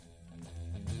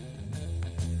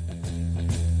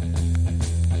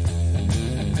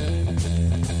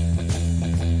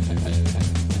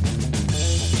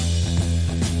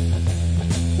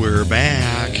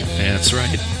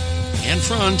and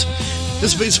front.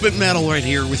 This Basement Metal right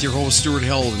here with your host, Stuart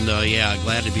Hill. And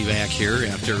glad to be back here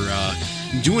after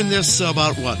doing this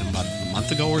about a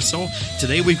month ago or so.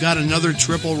 Today we've got another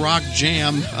Triple Rock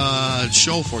Jam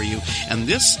show for you. And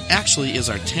this actually is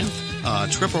our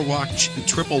 10th Triple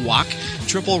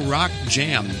Rock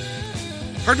Jam.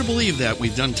 Hard to believe that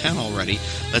we've done 10 already.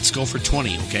 Let's go for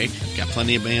 20, okay? Got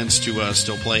plenty of bands to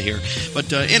still play here.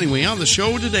 But anyway, on the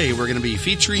show today, we're going to be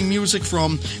featuring music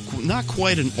from not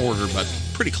quite an order, but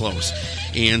pretty close.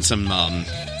 And some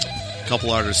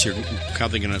couple artists here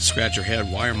probably going to scratch your head.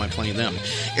 Why am I playing them?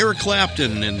 Eric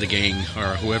Clapton and the gang,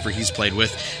 or whoever he's played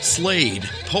with, Slade,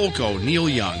 Poco, Neil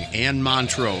Young, and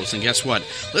Montrose. And guess what?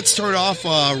 Let's start off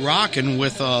rocking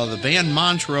with the band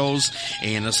Montrose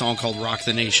and a song called Rock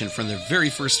the Nation from their very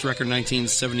first record,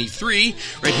 1973,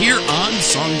 right here on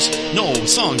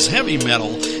Songs Heavy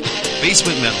Metal,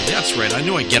 Basement Metal. That's right. I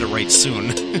knew I'd get it right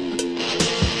soon.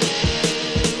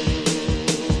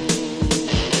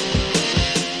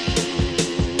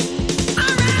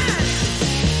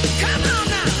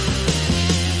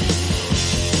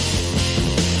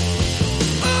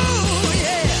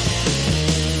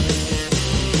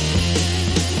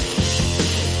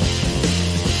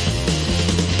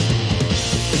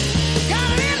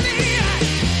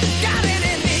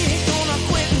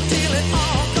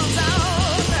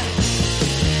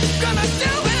 Gonna do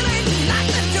it, ain't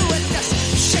nothing to it.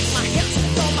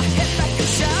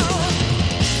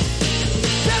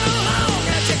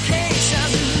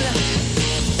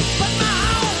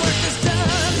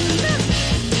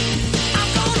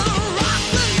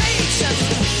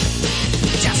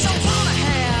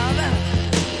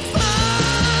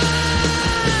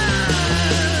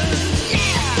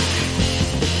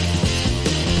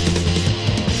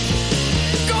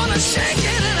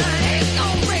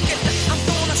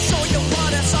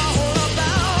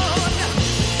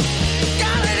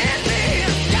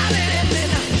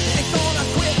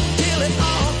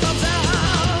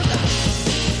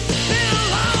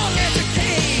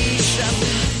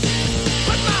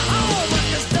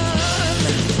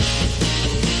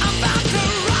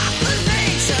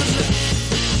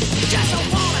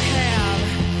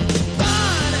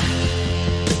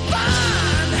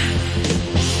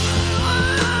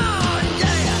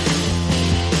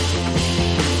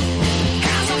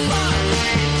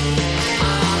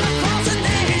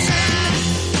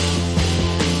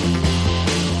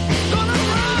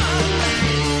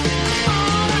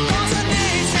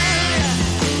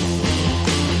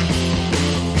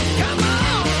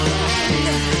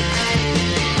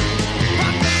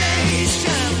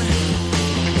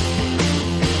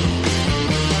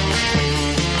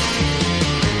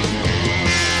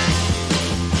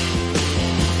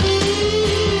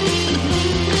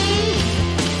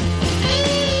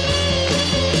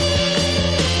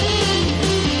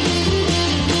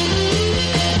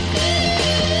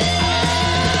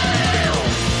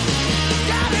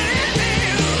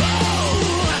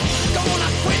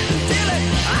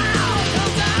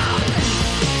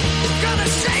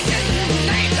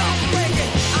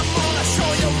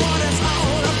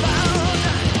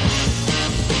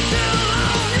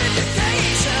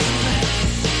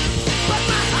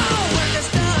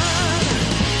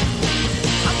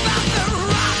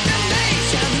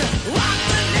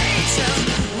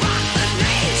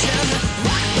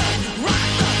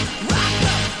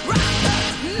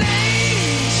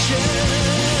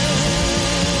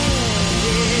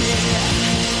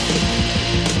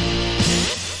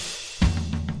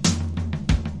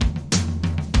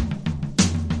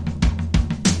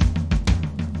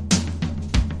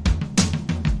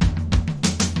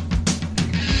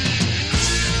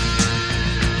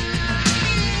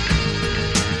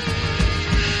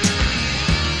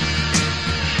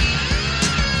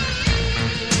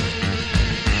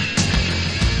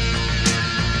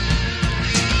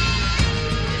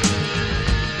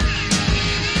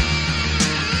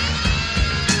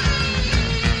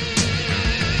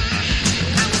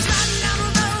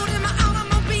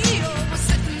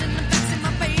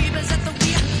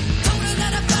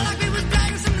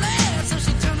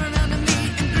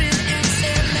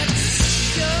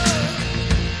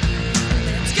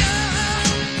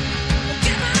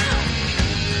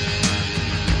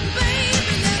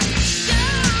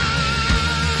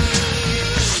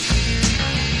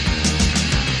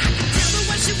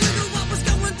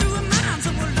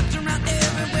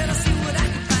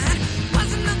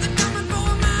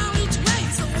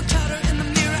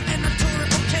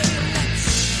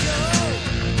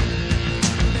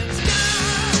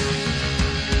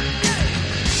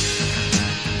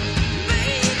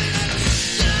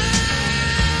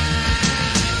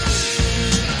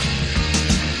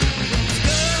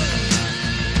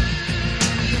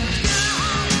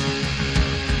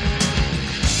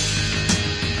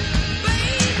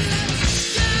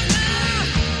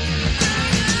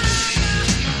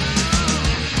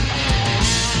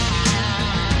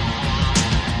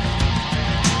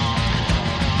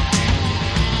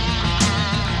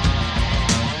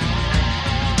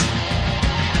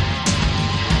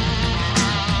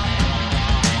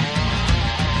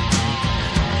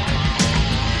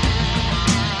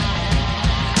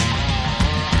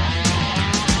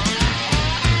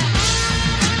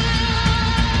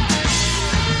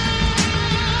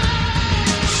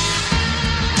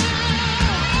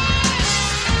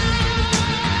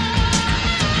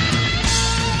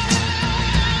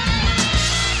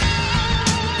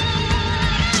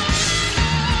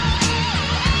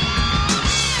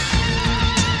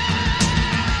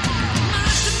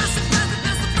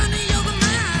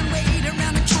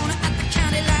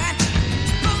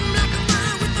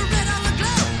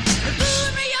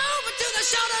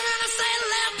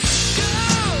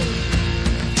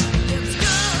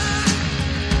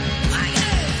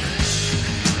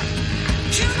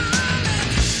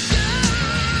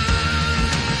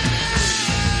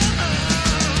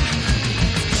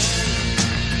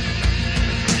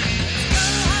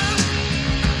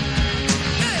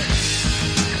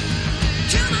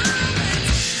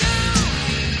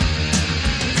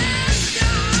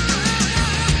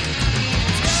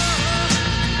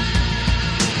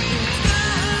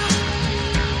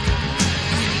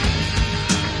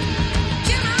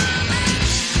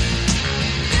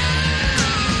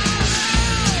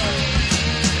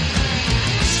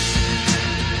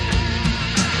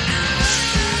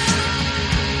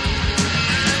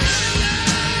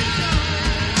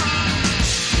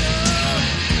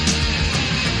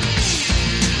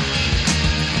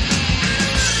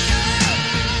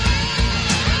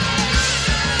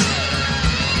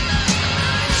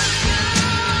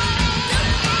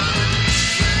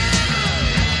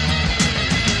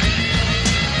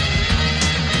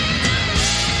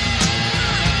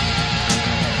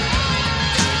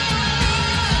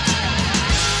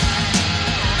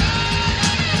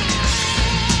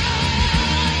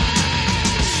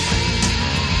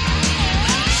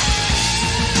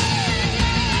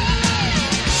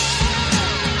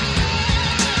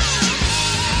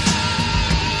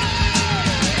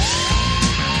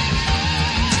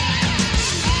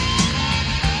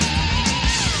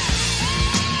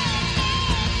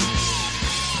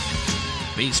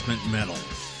 Basement Metal.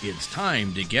 It's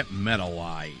time to get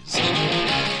metalized.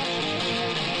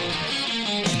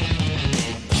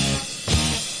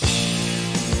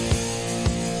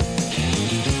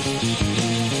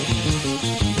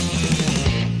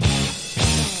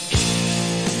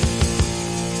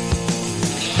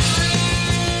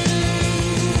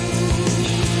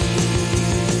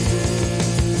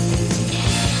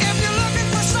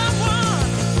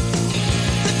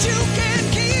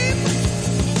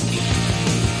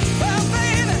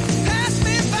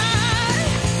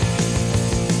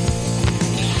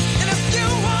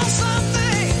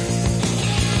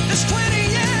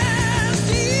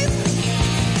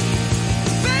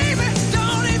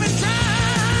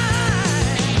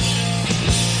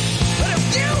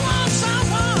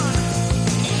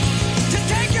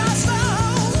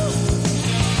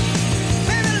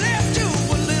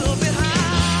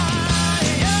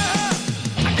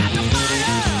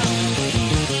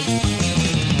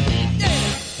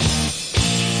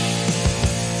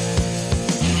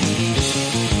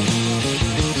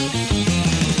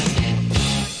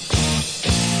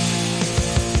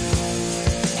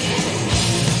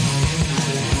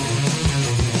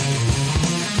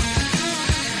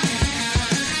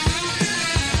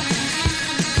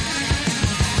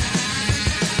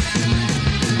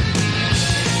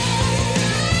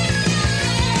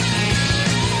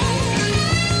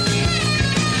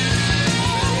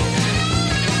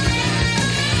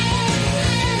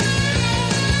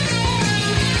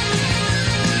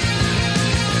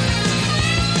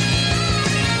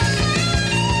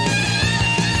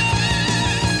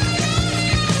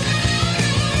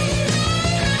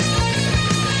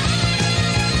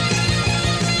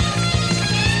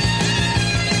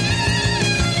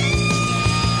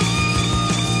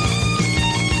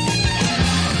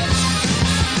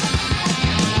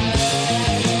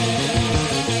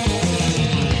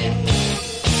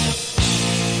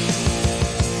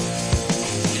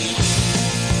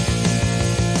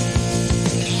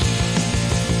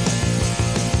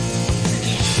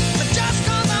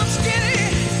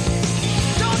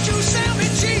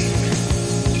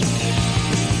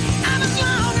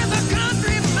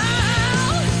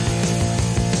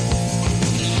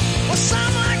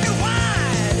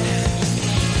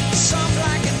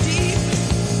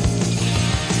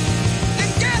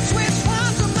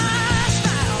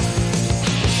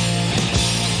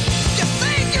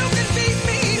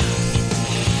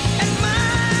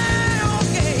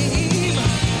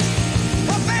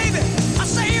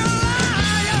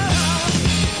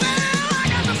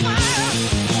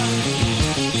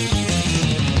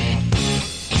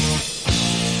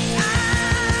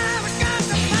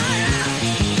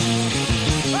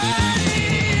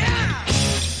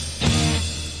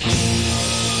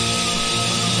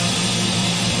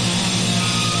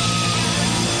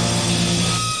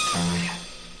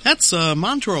 That's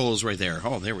Montrose right there.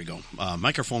 Oh, there we go.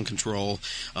 Microphone Control,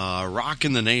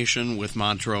 Rockin' the Nation with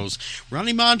Montrose.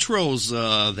 Ronnie Montrose,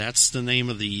 that's the name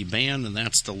of the band, and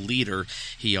that's the leader.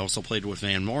 He also played with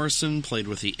Van Morrison, played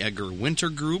with the Edgar Winter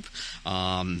Group.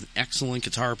 Excellent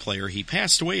guitar player. He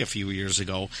passed away a few years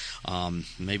ago,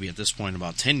 maybe at this point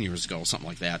about 10 years ago, something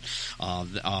like that.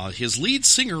 His lead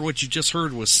singer, what you just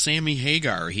heard, was Sammy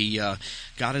Hagar. He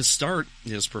got his start,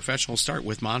 his professional start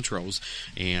with Montrose,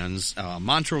 and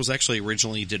Montrose actually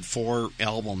originally did 4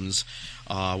 albums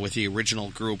with the original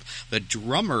group. The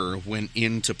drummer went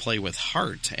in to play with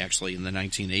Heart, actually, in the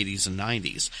 1980s and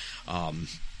 90s.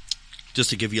 Just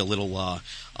to give you a little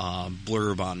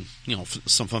blurb on,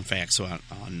 some fun facts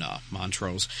on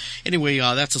Montrose. Anyway,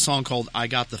 that's a song called I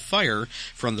Got the Fire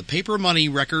from the Paper Money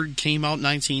record, came out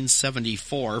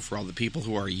 1974 for all the people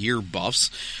who are year buffs.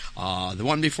 The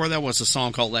one before that was a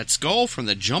song called Let's Go from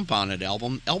the Jump On It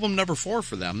album number 4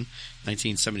 for them,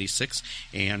 1976.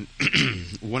 And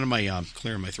one of my,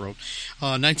 clearing my throat,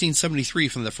 1973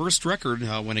 from the first record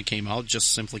when it came out,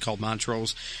 just simply called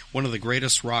Montrose. One of the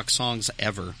greatest rock songs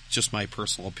ever, just my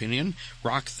personal opinion.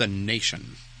 Rock the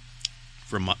Nation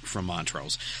from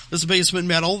Montrose. This is Basement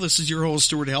Metal. This is your host,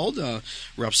 Stuart Held.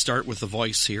 We're upstart with the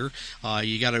voice here.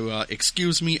 You got to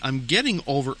excuse me. I'm getting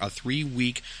over a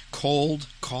 3-week cold,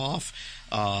 cough,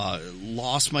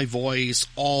 lost my voice,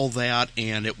 all that,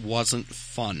 and it wasn't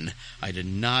fun. I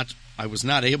was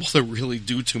not able to really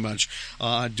do too much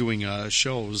doing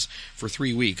shows for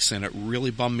 3 weeks, and it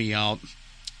really bummed me out.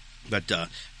 But,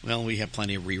 well, we have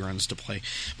plenty of reruns to play.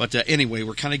 But anyway,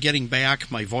 we're kind of getting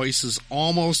back. My voice is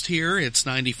almost here. It's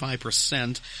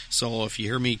 95%. So if you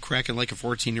hear me cracking like a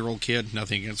 14-year-old kid,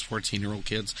 nothing against 14-year-old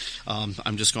kids,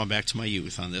 I'm just going back to my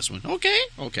youth on this one.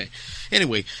 Okay.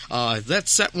 Anyway,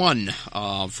 that's set one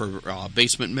for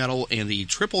Basement Metal and the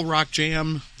Triple Rock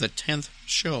Jam, the 10th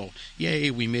show.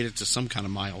 Yay, we made it to some kind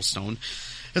of milestone.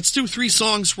 Let's do 3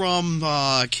 songs from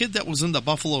a kid that was in the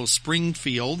Buffalo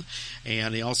Springfield,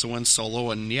 and he also went solo,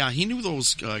 and yeah, he knew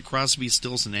those Crosby,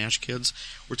 Stills, and Nash kids.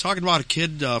 We're talking about a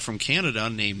kid from Canada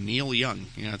named Neil Young.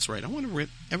 Yeah, that's right. I wonder what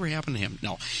ever happened to him.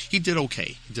 No, he did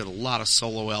okay. He did a lot of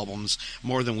solo albums,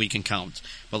 more than we can count.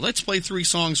 But let's play 3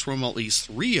 songs from at least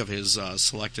 3 of his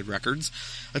selected records.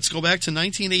 Let's go back to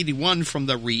 1981 from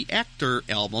the Reactor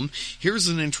album. Here's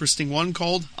an interesting one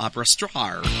called Opera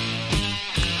Star.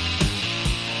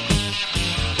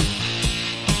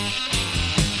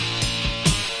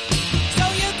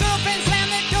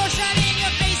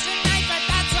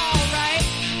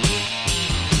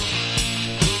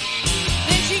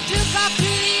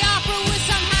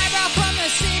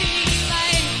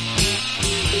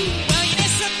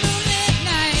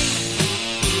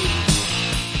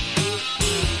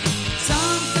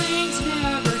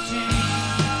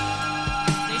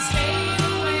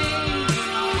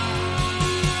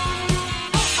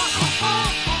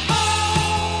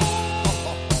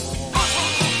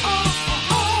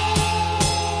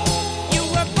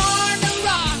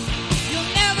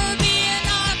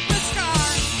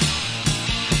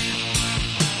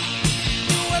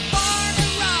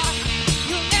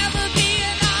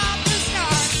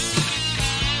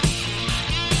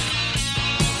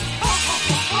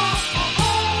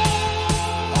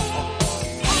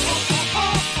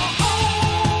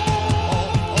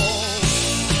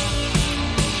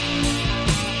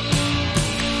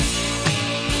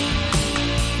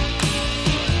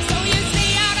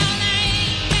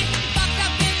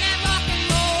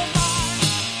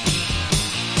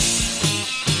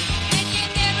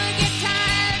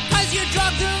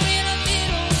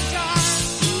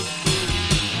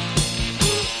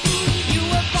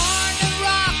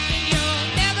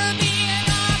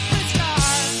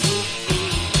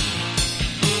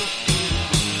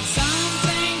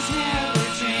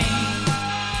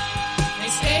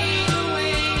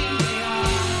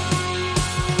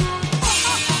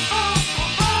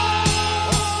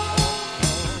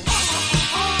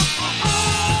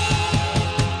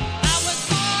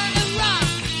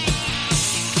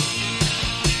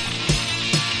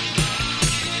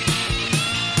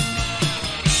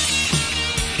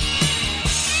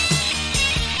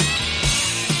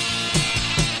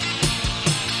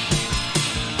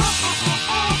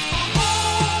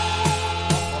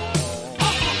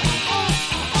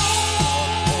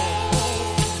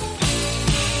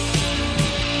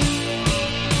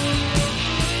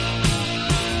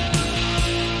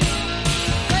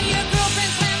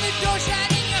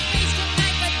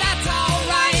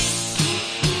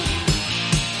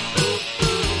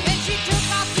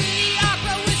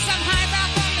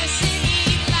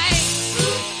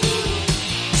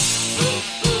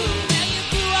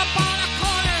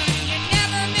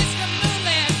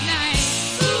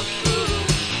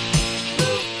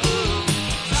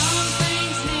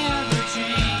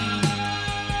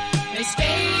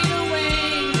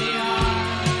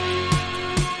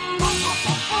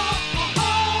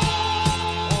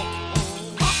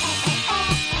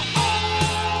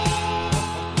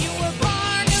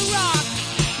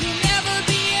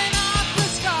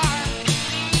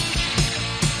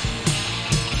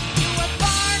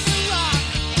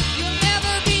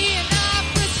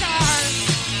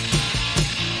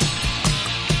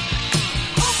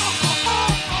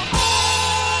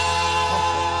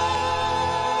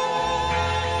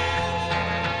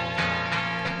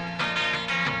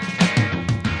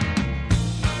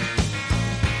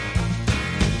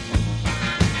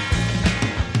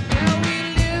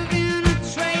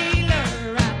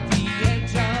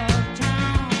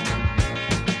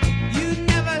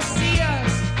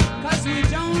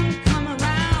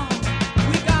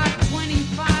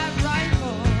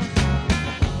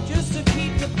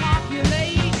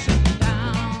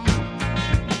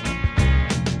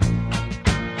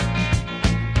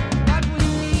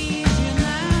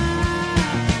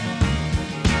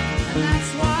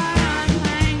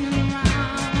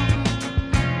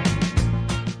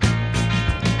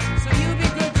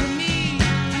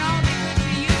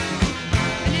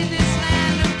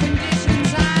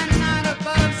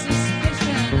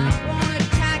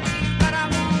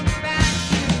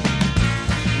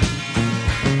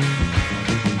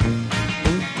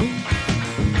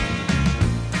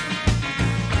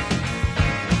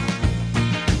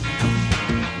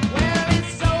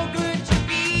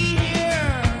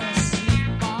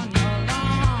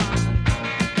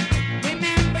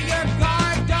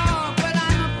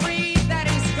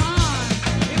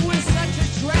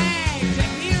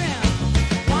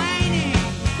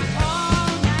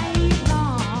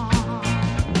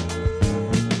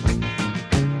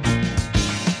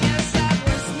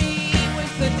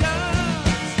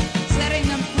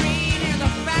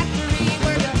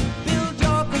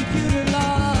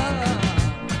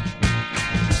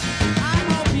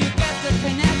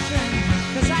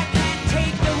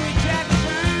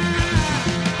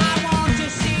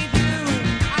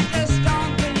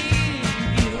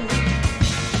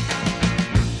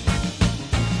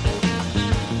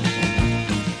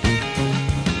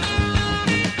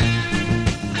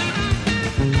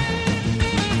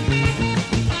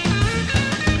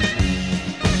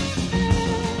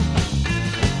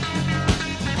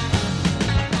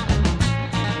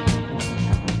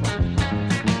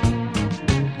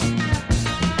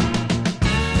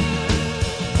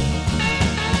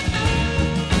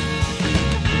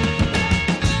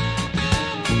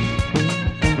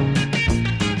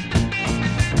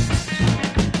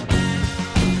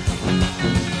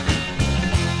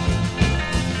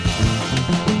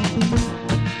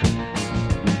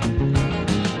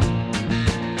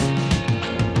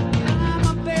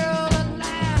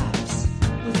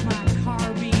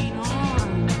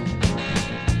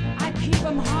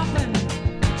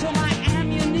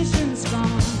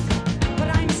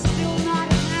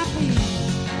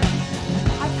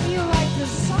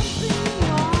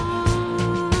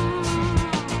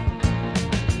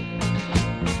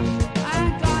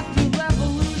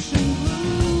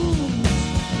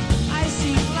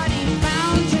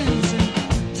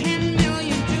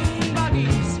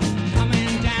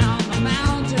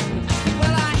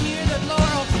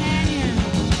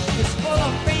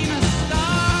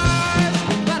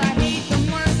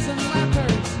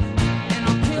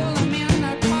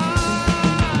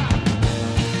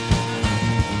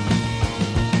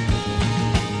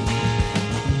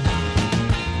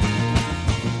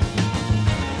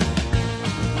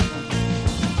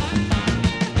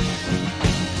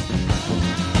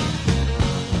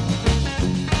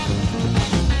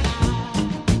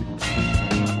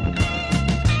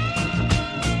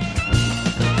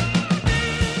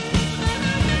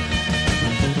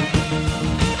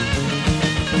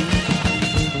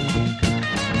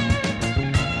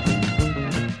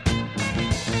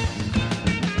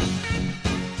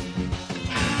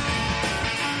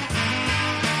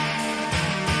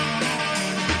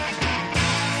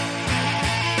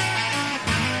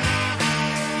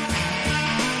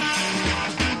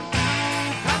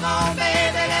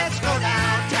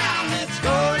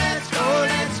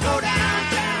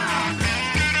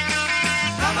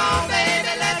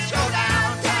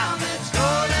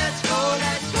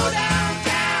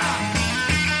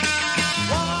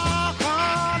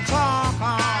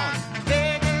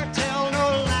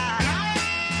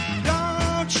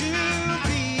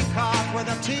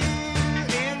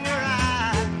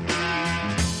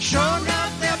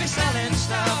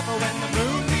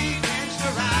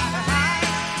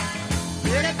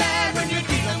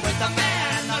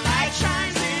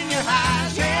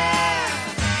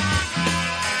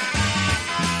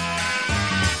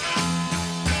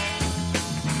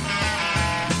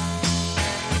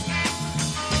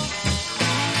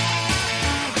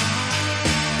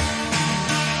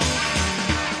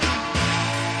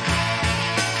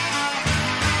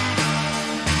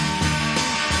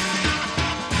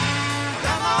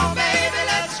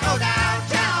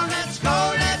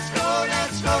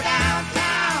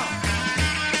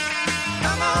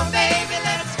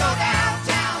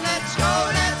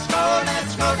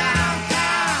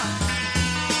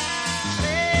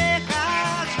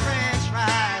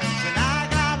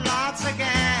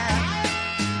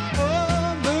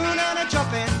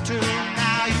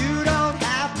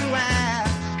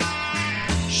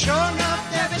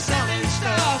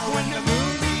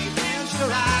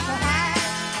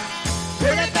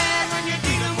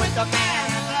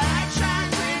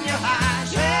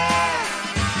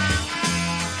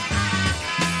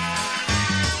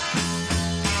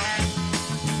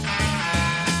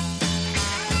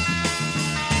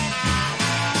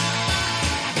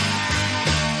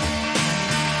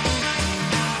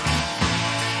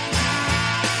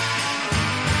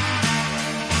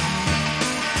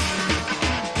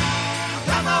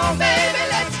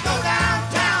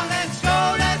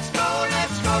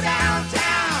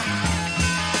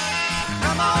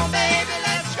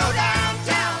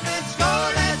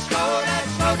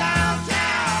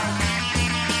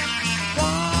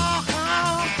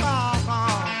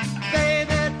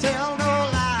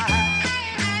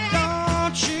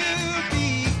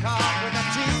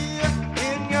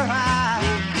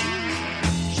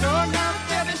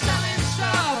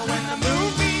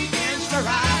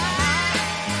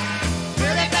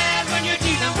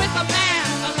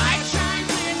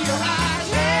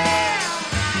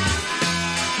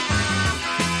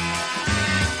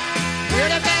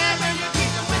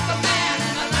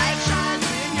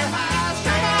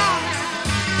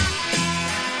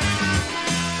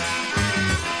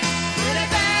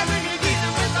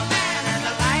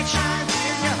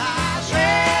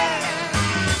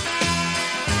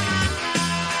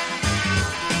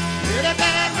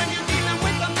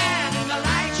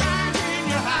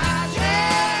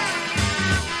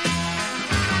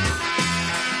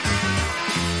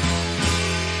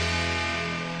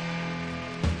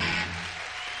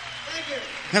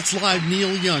 That's live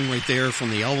Neil Young right there from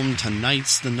the album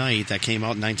Tonight's the Night that came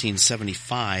out in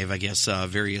 1975. I guess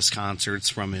various concerts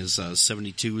from his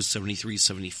 72, 73,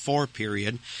 74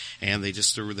 period, and they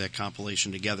just threw that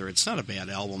compilation together. It's not a bad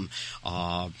album.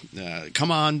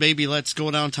 Come On Baby, Let's Go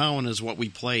Downtown is what we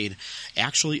played.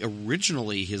 Actually,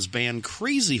 originally his band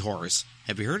Crazy Horse.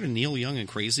 Have you heard of Neil Young and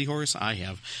Crazy Horse? I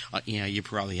have. Yeah, you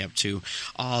probably have too.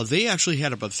 They actually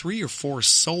had about 3 or 4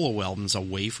 solo albums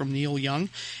away from Neil Young,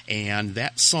 and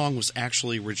that song was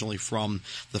actually originally from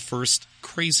the first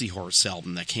Crazy Horse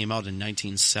album that came out in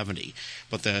 1970.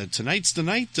 But the Tonight's the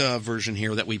Night version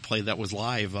here that we played that was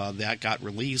live, that got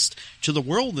released to the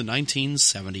world in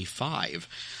 1975.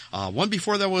 One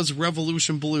before that was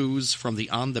Revolution Blues from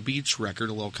the On the Beach record,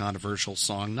 a little controversial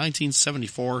song,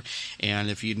 1974.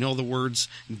 And if you know the words,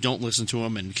 don't listen to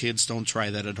them, and kids, don't try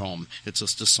that at home. It's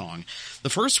just a song. The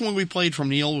first one we played from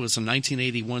Neil was in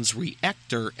 1981's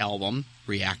Reactor album,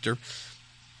 Reactor.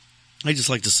 I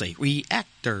just like to say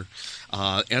Reactor.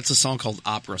 It's a song called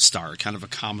Opera Star, kind of a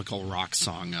comical rock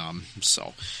song.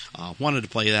 Wanted to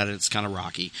play that. It's kind of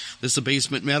rocky. This is a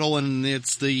Basement Metal, and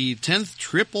it's the 10th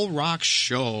Triple Rock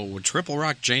show. Triple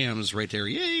Rock Jams right there.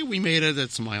 Yay, we made it.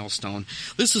 It's a milestone.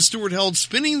 This is Stuart Held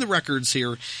spinning the records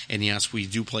here. And yes, we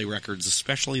do play records,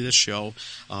 especially this show.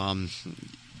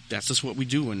 That's just what we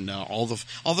do, and all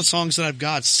the songs that I've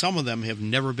got, some of them have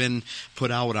never been put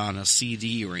out on a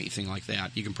CD or anything like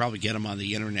that. You can probably get them on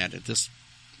the internet at this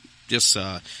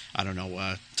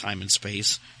time and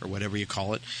space, or whatever you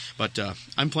call it. But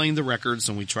I'm playing the records,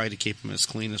 and we try to keep them as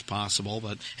clean as possible.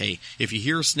 But hey, if you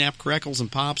hear snap, crackles,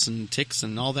 and pops, and ticks,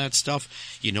 and all that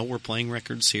stuff, you know we're playing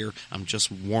records here. I'm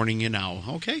just warning you now,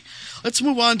 okay? Let's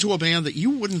move on to a band that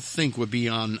you wouldn't think would be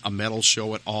on a metal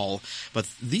show at all. But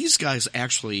these guys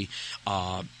actually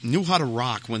knew how to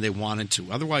rock when they wanted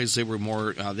to. Otherwise, they were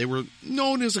more, they were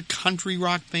known as a country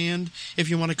rock band, if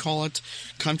you want to call it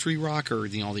country rock, or,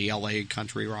 the LA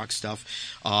country rock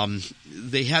stuff.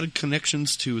 They had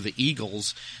connections to the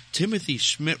Eagles. Timothy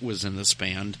Schmidt was in this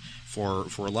band for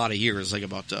a lot of years, like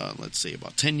about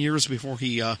 10 years before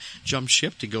he jumped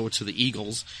ship to go to the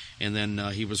Eagles, and then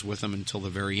he was with them until the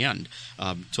very end,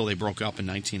 until they broke up in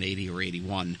 1980 or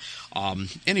 81.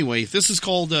 Anyway, this is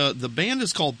called, the band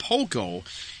is called Poco,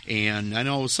 and I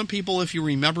know some people, if you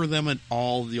remember them at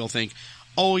all, you'll think,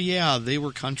 oh yeah, they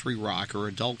were country rock or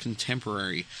adult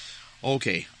contemporary.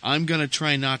 Okay, I'm going to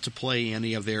try not to play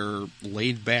any of their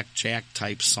laid-back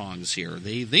Jack-type songs here.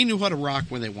 They knew how to rock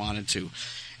when they wanted to.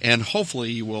 And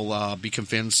hopefully you will be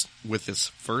convinced with this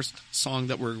first song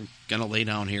that we're going to lay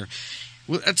down here.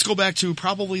 Let's go back to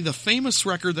probably the famous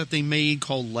record that they made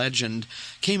called Legend.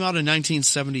 Came out in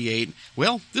 1978.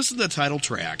 Well, this is the title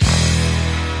track.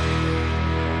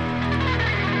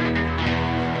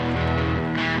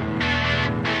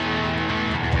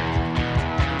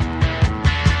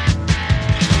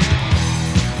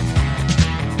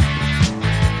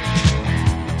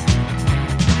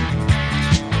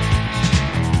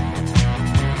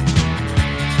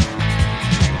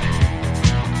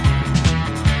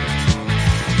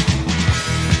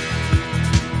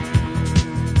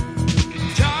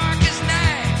 Darkest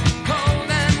night, cold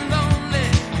and lonely.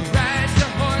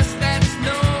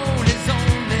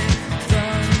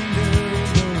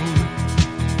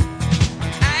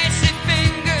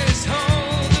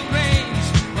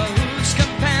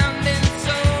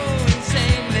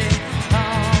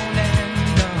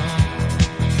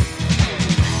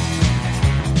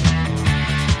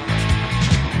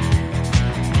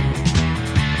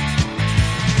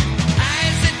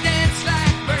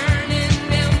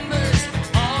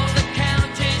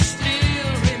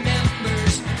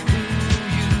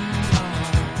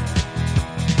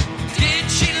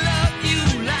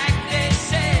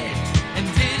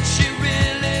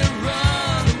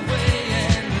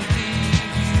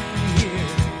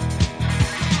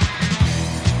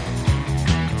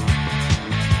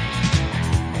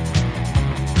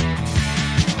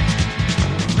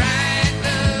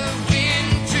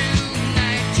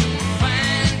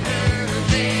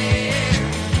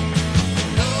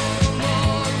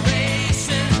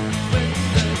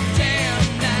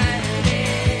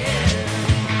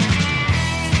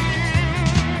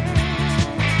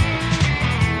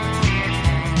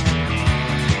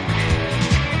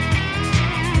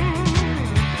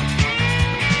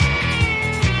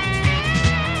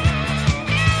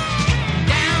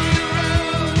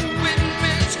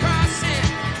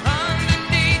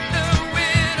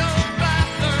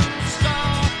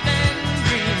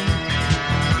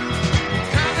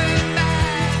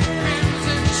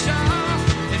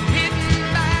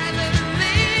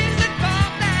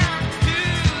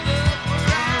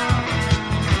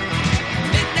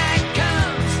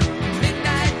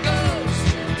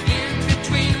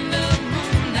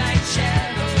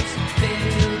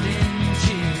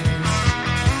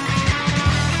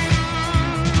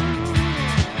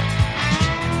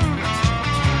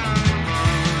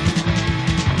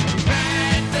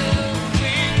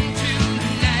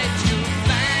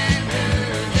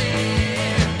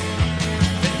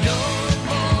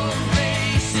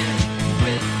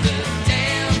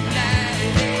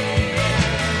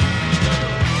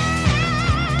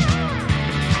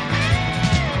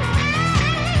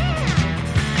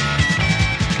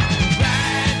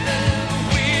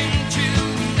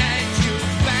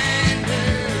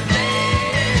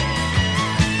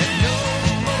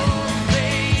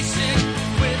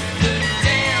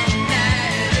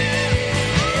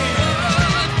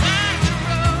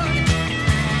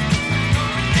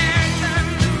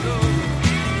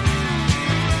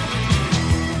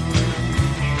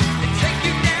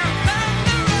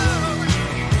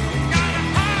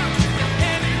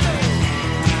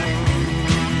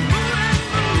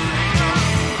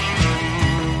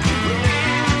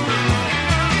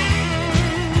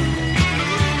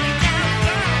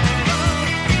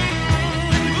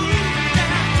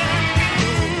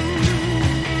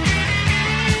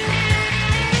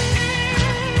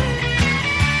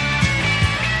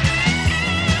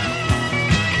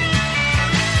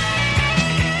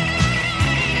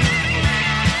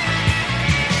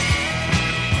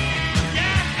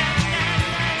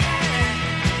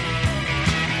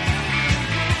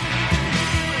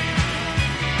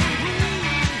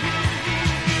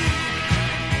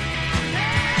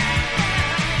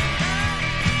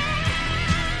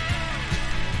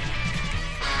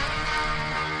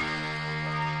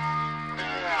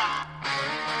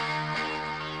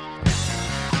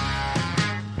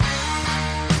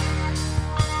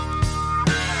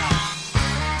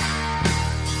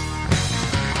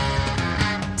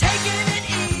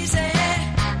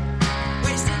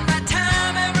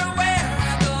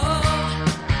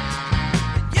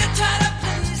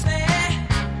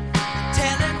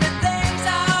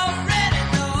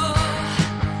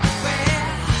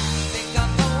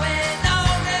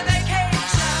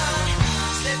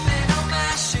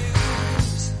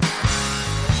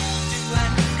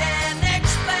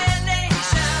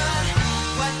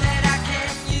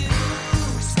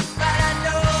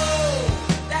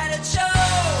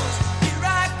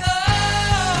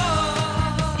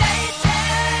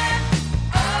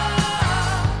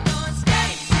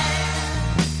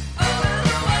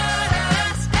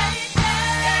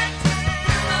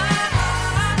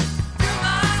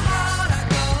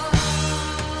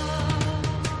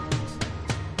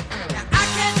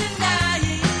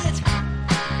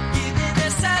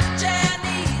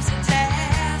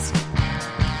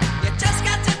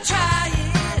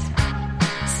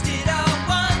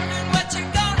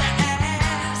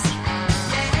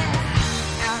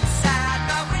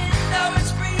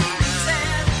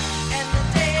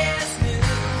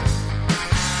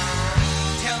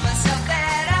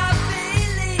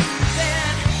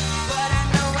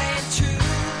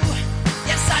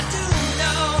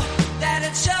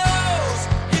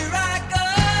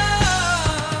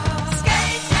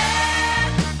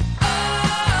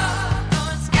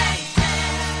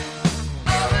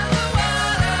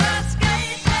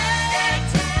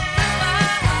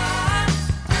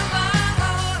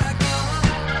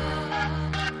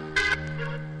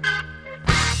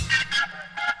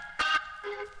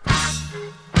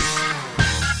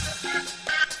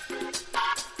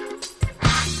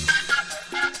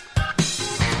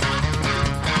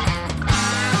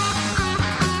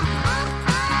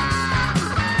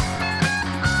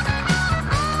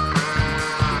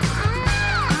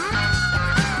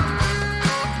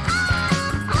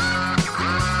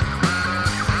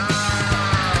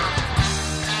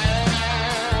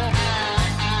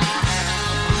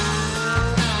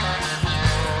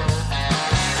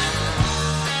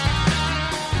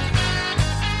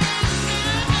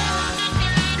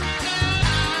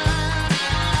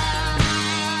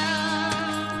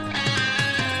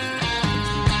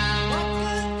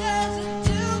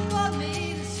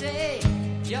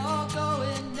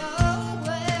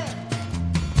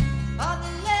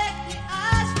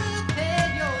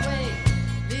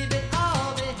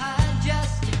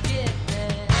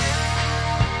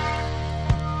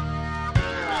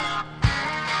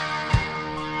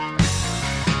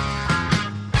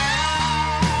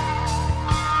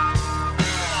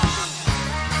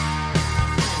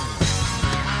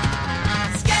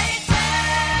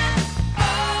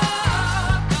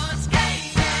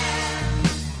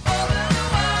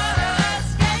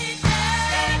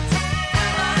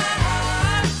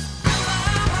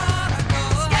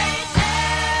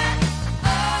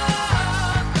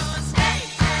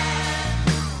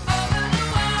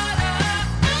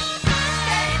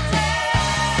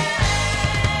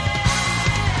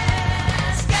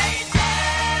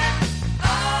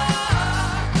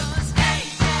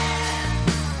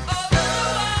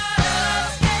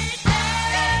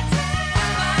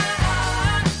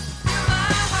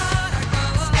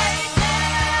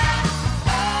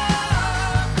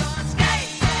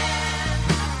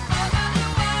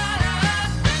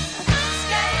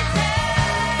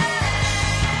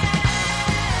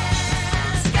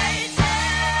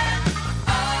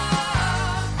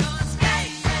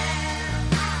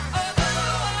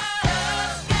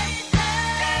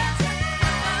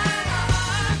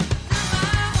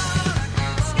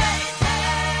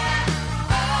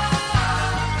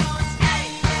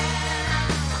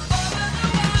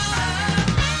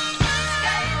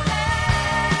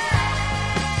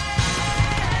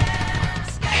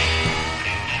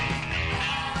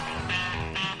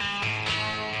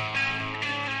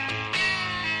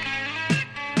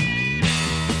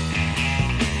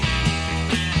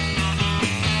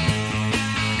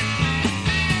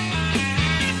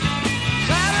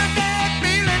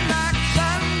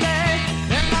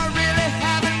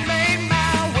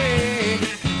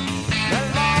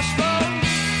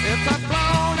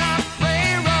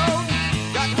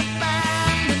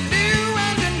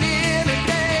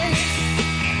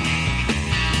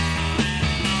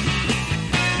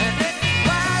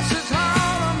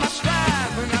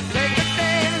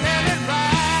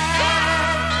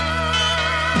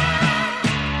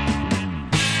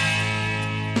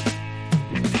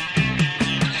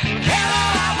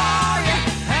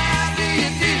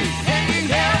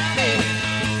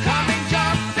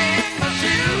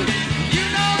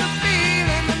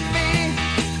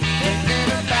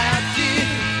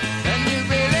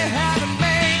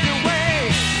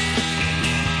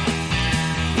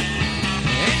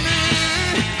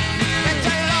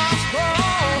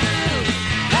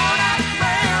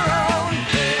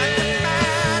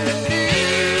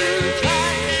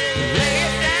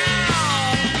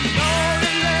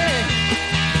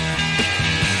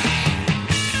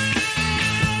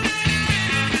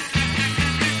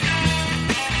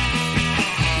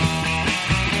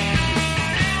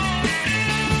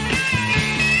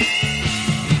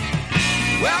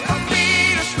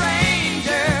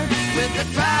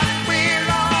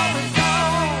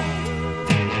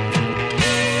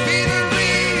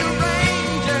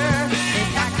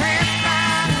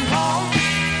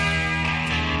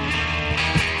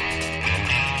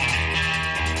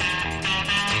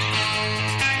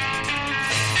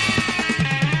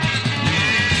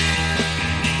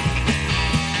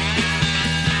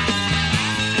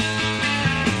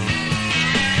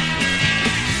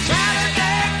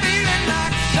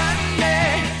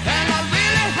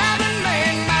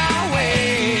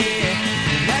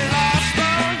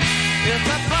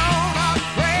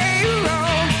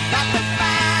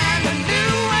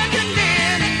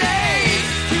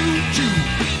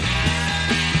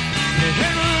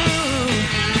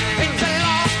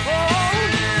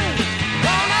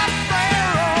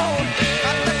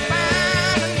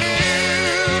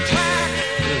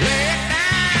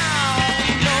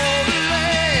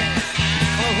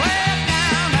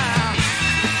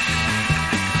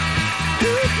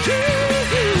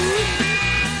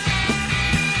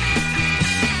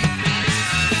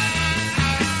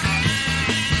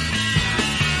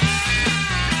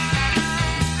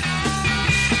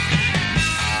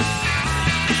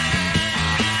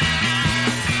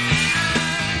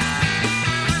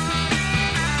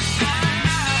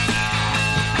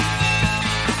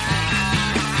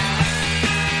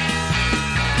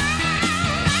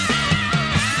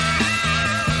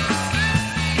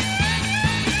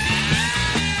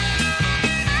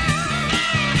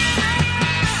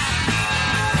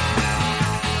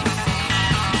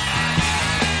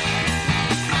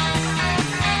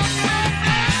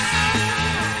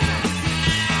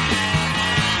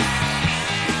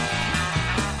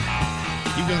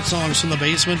 Songs from the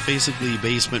basement, basically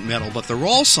basement metal, but they're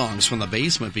all songs from the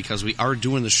basement because we are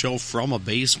doing the show from a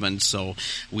basement, so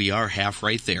we are half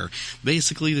right there.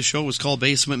 Basically, the show is called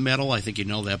Basement Metal. I think you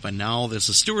know that by now. This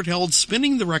is Stuart Held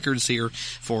spinning the records here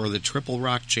for the Triple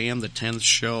Rock Jam, the 10th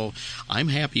show. I'm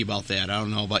happy about that. I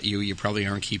don't know about you. You probably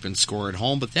aren't keeping score at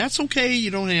home, but that's okay.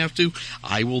 You don't have to.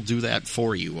 I will do that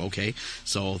for you, okay?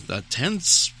 So the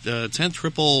 10th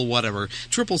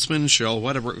triple spin show,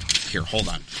 whatever. Here, hold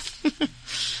on.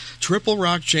 Triple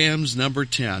Rock Jams number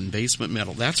 10, Basement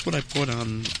Metal. That's what I put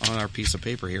on our piece of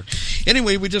paper here.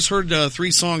 Anyway, we just heard 3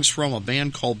 songs from a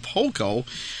band called Poco,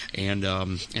 and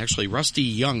actually Rusty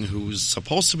Young, who's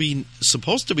supposed to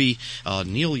be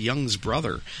Neil Young's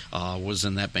brother, was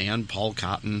in that band. Paul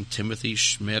Cotton, Timothy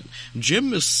Schmidt, Jim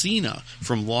Messina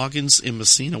from Loggins in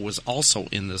Messina was also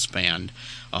in this band.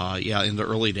 In the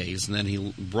early days, and then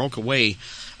he broke away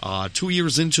 2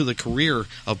 years into the career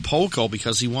of Poco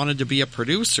because he wanted to be a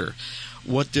producer.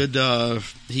 What did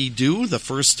he do? The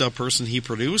first person he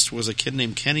produced was a kid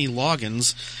named Kenny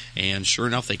Loggins, and sure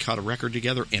enough, they cut a record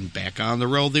together, and back on the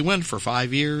road they went for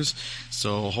 5 years.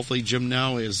 So hopefully Jim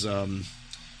now is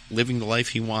living the life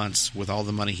he wants with all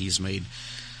the money he's made.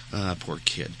 Poor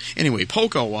kid. Anyway,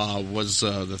 Poco was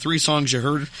the 3 songs you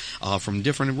heard from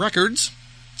different records.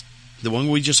 The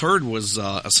one we just heard was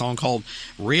a song called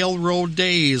Railroad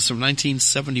Days from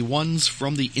 1971's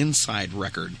From the Inside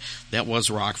record. That was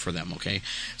rock for them, okay?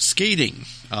 Skating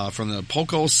from the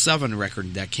Poco 7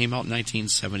 record that came out in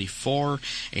 1974.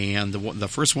 And the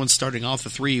first one starting off the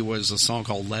 3 was a song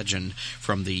called Legend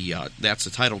from that's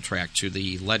the title track to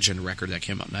the Legend record that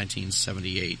came out in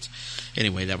 1978.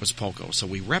 Anyway, that was Poco. So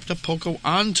we wrapped up Poco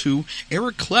onto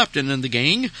Eric Clapton and the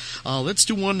gang. Let's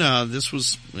do one.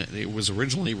 It was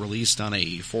originally released on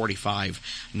a 45,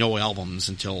 no albums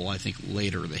until I think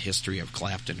later, the history of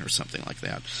Clapton or something like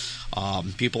that.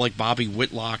 People like Bobby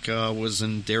Whitlock was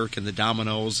in Derek and the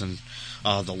Dominoes and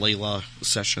the Layla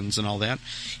sessions and all that.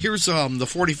 Here's the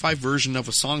 45 version of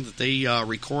a song that they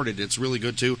recorded. It's really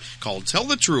good too, called Tell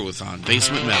the Truth on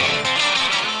Basement Metal.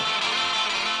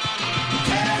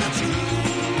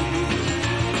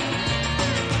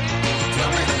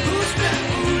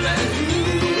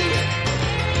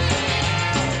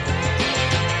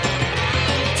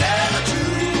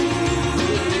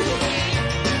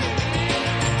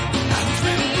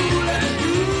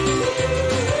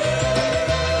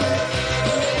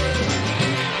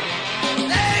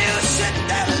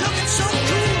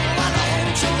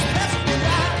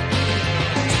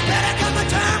 Better come the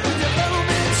time with your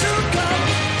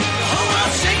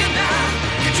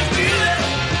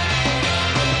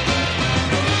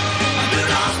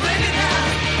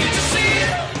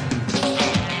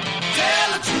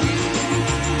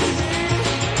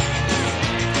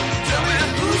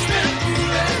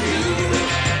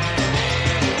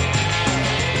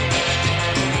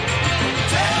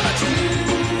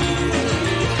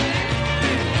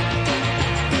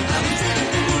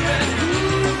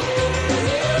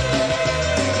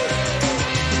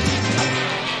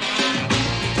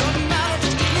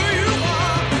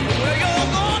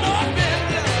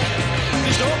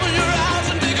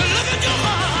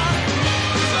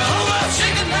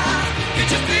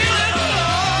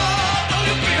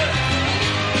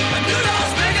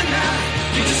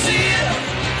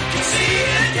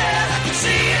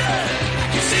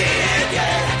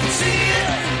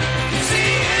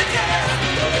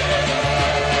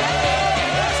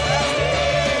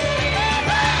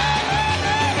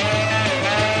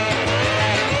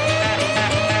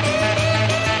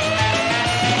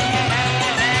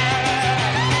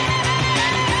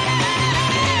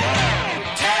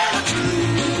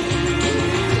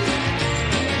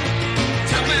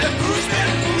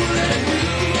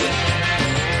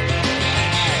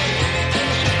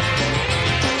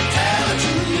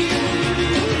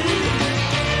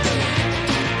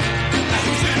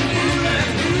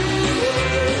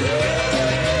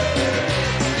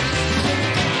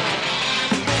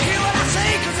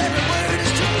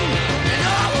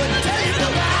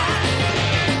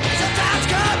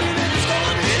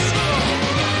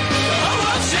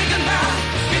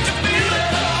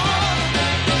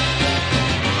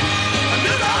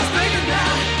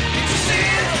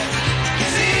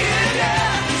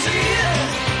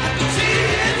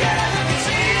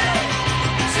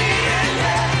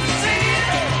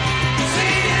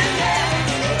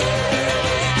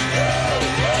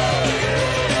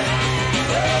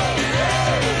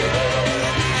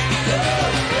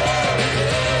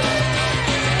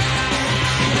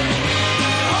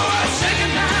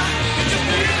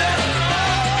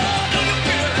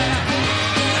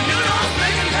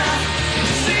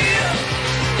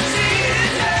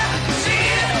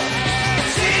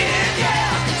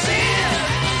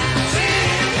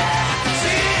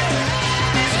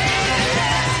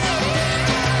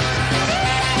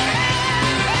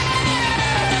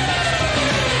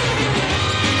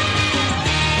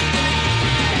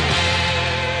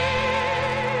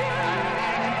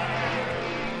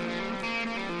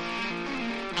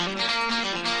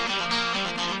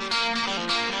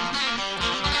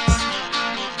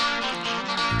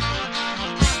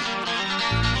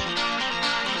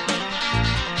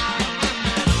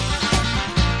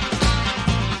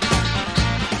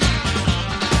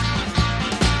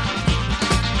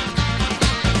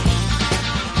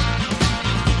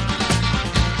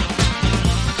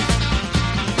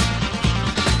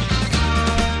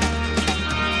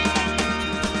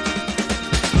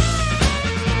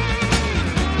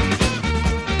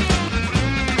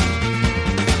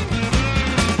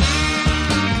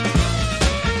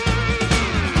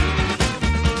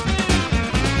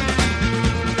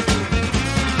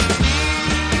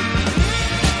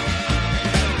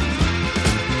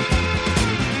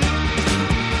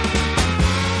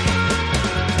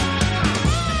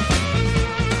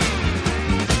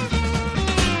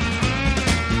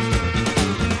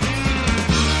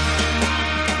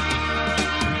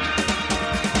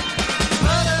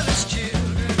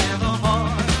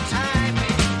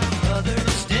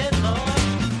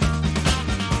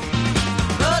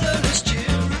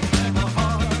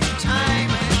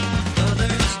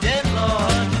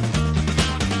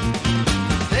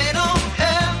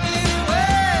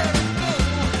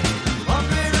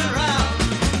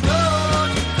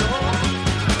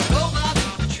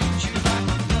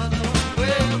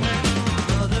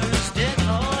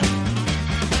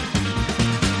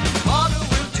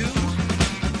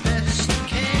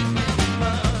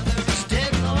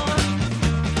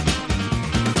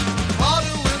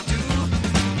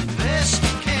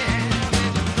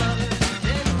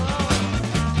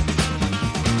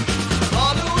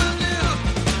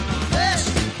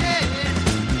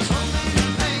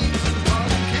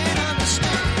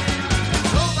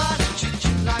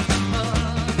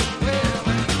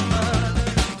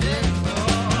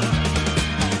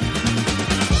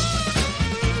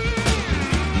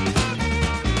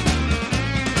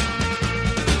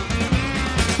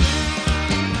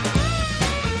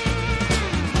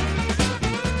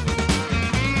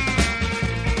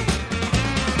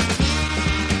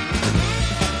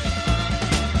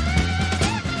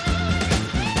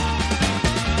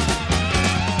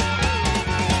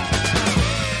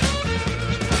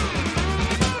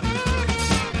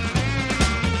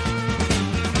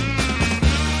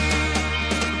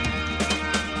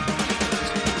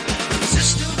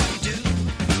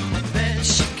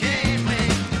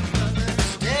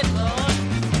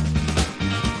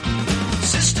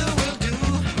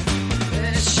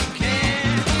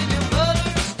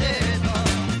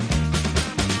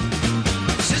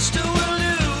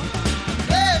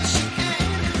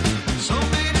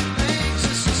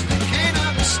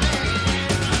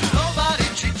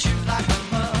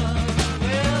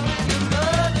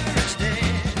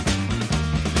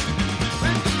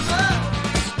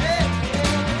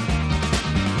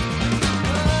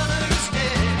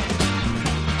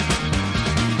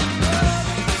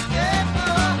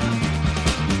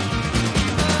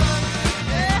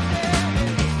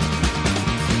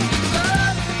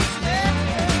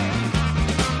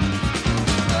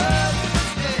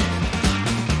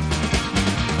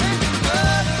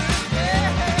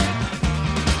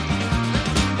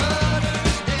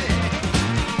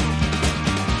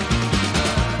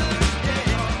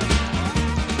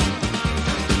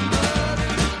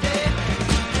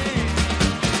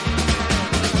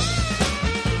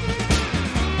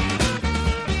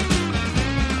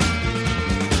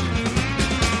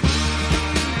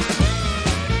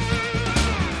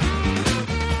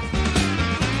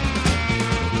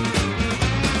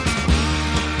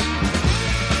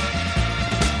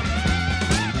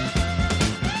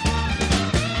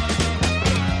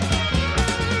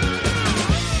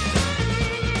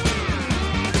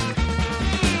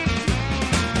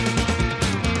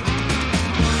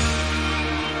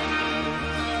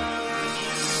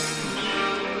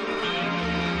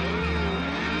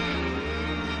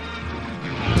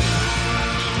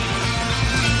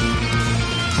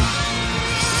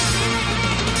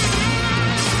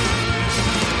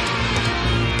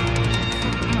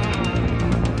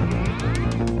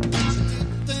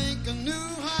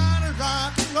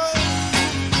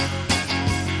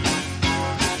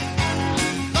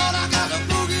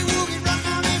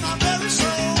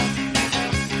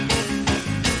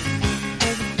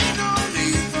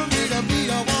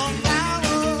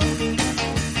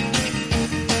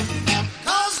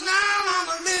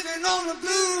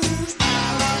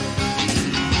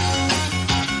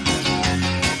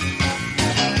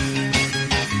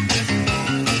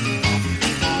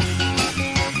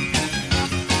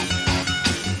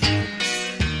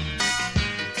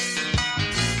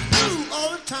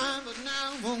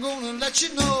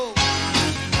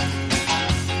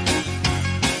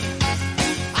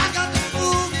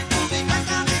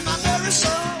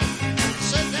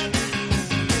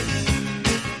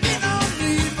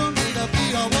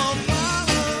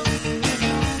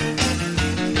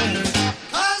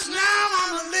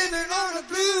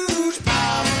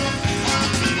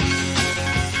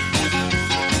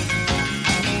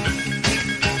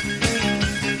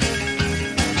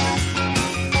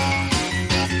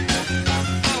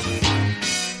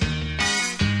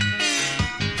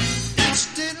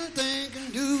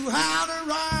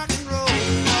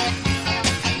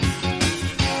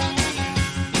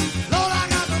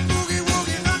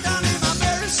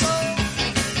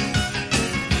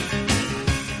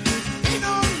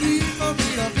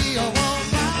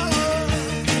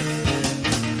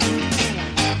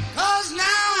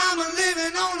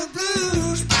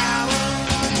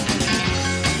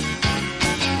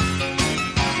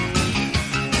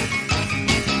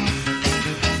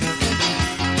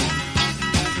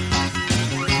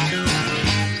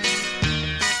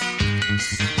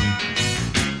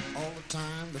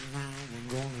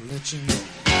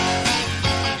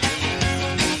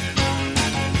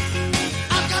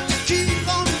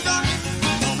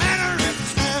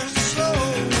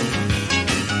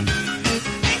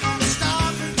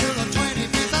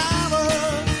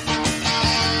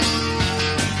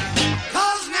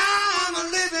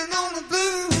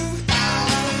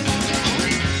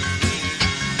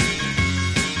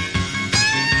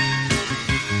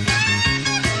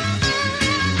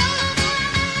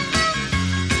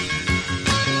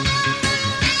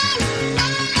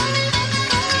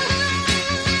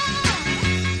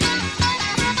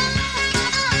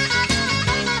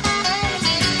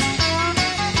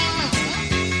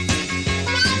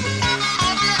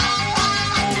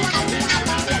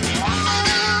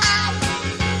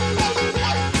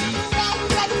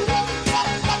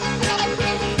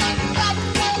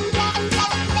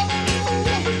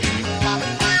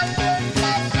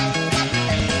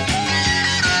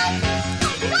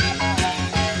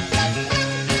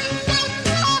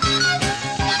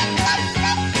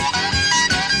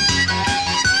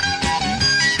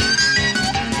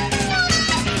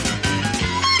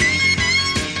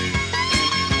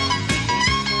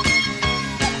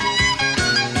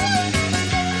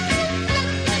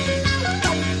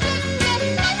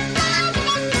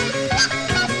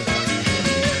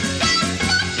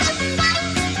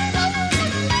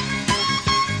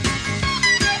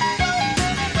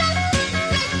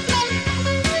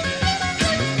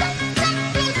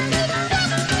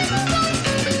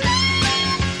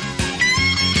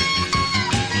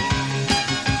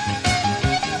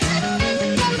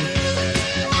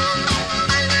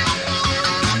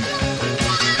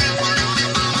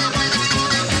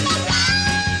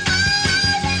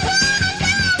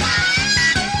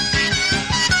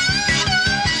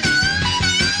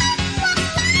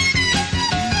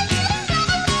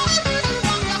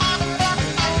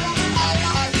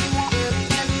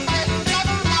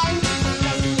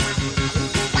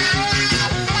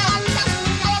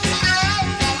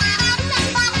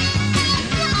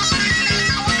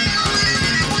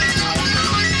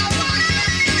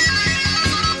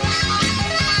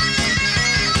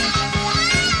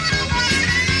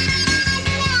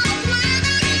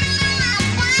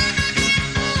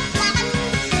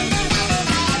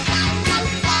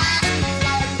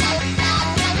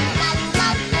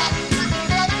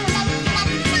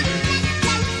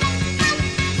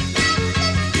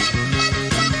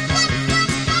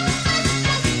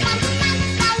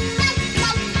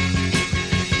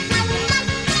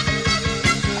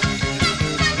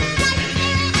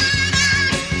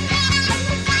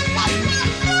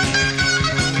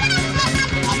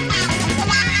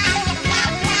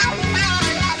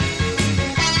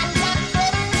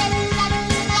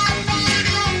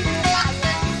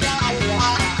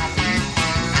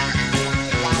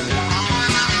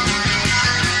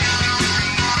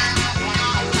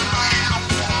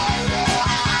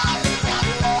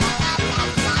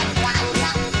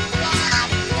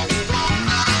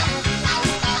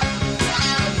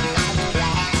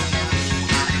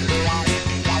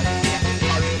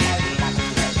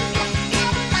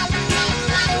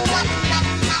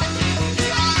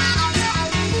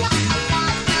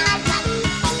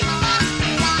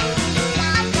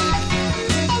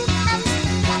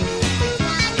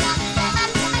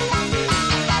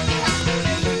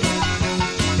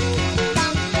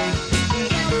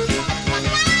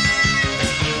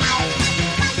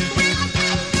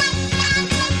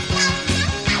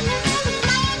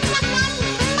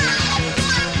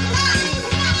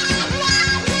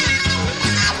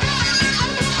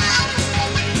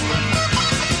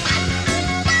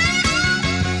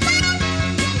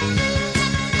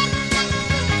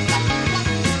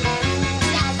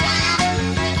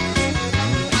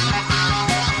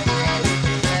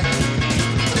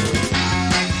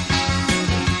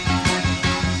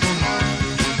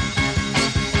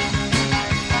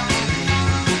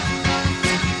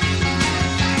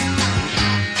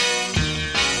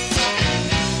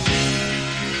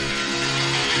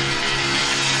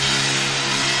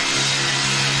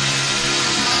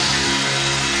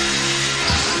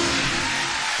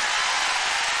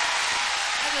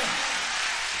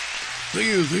Thank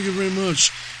you very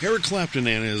much. Eric Clapton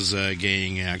and his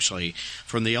gang, actually,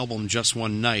 from the album Just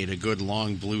One Night, a good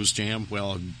long blues jam,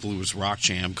 well, a blues rock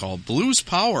jam called Blues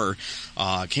Power,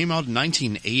 came out in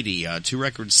 1980,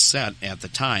 2-record set at the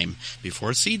time.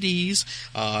 Before CDs,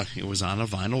 it was on a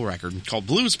vinyl record called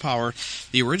Blues Power.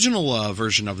 The original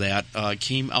version of that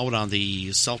came out on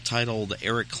the self-titled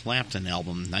Eric Clapton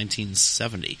album,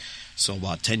 1970. So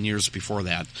about 10 years before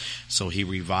that. So he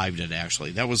revived it,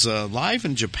 actually. That was live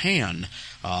in Japan,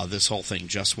 this whole thing,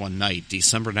 Just One Night,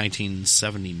 December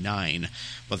 1979.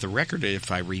 But the record,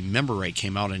 if I remember right,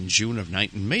 came out in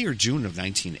May or June of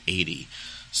 1980.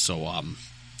 So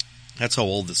that's how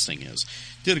old this thing is.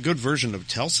 Did a good version of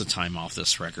Telsa Time off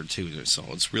this record, too, so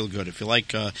it's real good. If you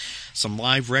like some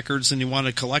live records and you want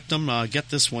to collect them, get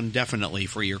this one definitely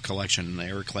for your collection,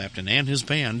 Eric Clapton and his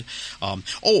band. A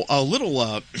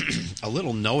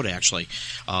little note, actually.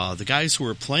 The guys who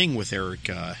were playing with Eric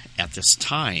at this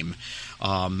time,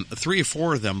 3 or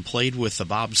 4 of them played with the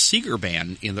Bob Seger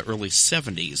Band in the early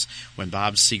 70s when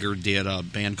Bob Seger did a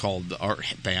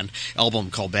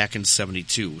album called Back in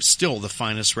 72. Still the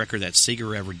finest record that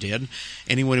Seger ever did.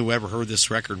 Anyone who ever heard this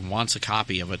record wants a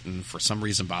copy of it, and for some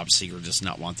reason Bob Seger does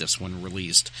not want this one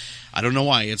released. I don't know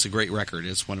why. It's a great record.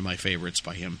 It's one of my favorites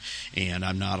by him, and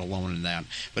I'm not alone in that.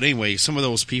 But anyway, some of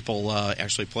those people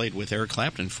actually played with Eric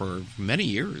Clapton for many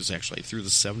years, actually, through the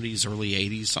 70s, early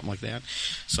 80s, something like that.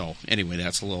 So anyway,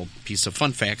 that's a little piece of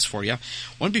fun facts for you.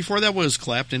 One before that was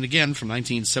Clapton, again, from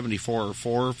 1974,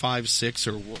 456,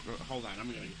 or hold on, I'm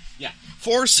going to... Yeah,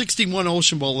 461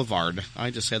 Ocean Boulevard. I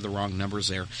just had the wrong numbers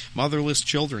there. Motherless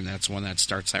Children, that's one that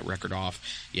starts that record off.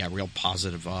 Yeah, real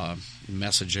positive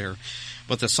message there.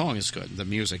 But the song is good, the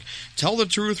music. Tell the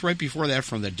Truth, right before that,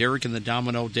 from the Derek and the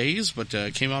Domino days, but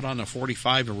came out on a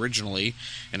 45 originally,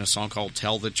 in a song called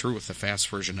Tell the Truth, the fast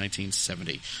version,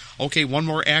 1970. Okay, one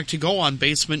more act to go on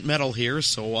Basement Metal here,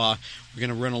 so we're going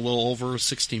to run a little over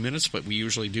 60 minutes, but we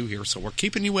usually do here, so we're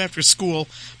keeping you after school,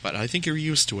 but I think you're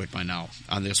used to it by now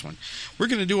on this one. We're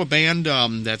going to do a band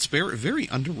that's very, very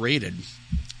underrated,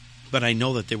 but I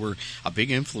know that they were a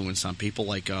big influence on people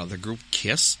like the group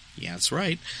Kiss. Yeah, that's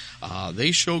right.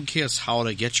 They showed Kiss how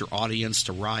to get your audience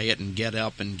to riot and get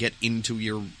up and get into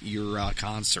your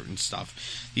concert and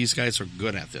stuff. These guys are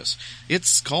good at this.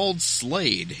 It's called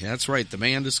Slade. That's right. The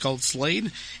band is called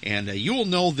Slade, and you will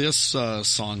know this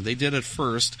song. They did it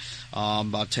first.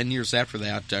 About 10 years after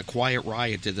that, Quiet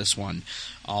Riot did this one.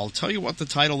 I'll tell you what the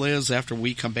title is after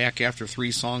we come back after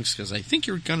 3 songs, because I think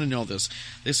you're going to know this.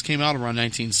 This came out around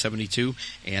 1972,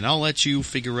 and I'll let you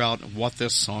figure out what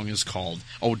this song is called.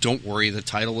 Oh, don't worry, the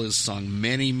title is sung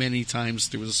many, many times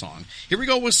through the song. Here we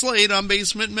go with Slade on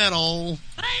Basement Metal.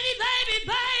 Baby, baby,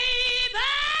 baby!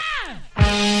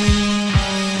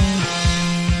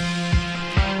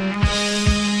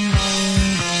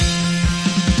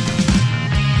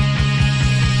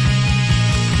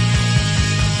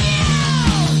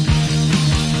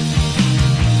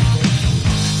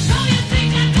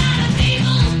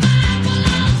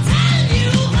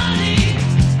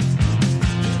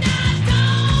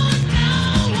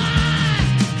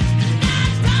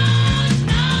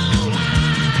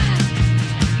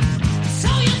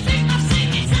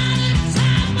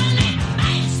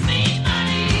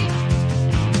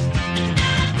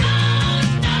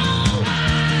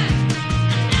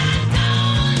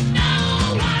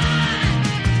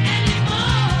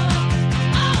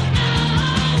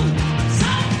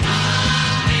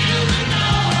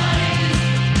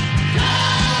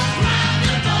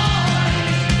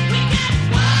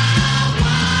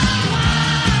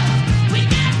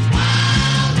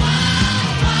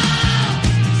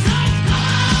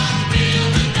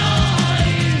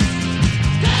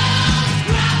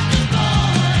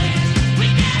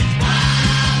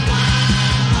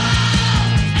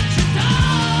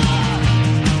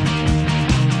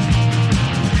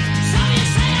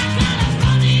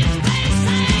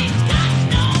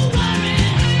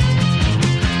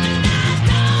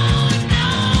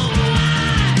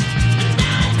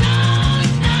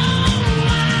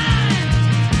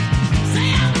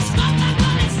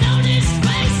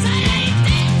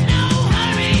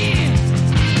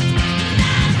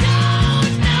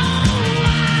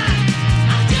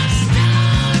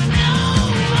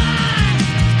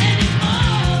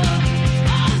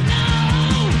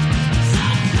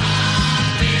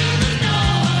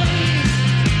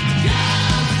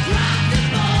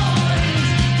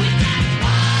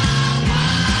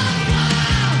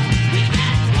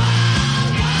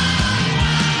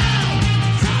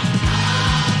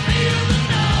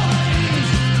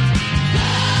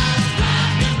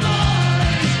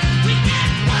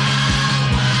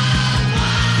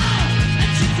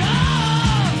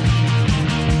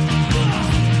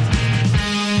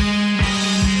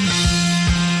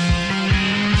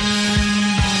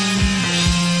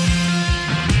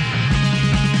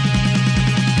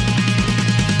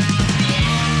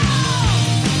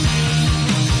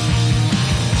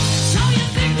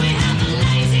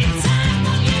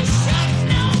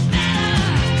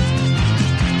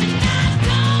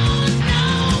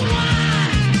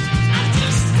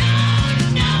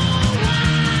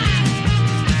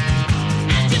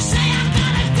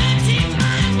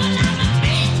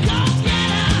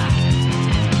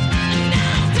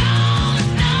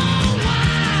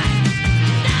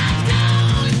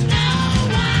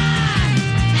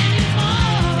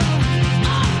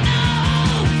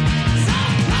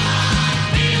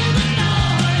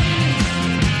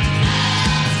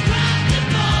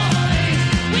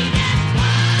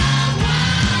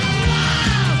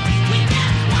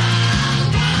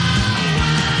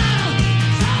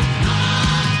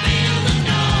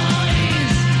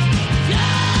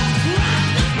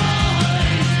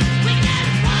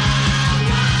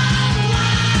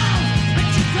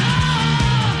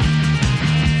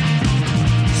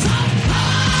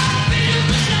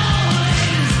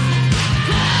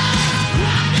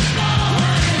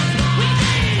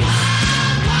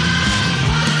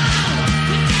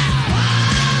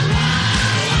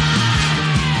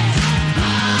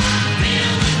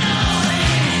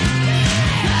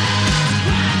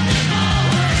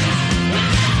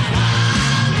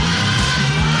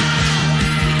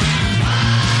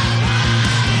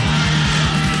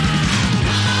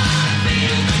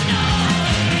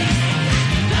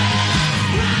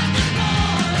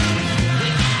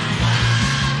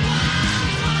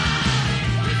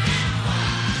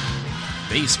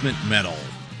 Basement Metal.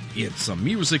 It's a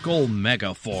musical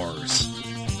megaforce.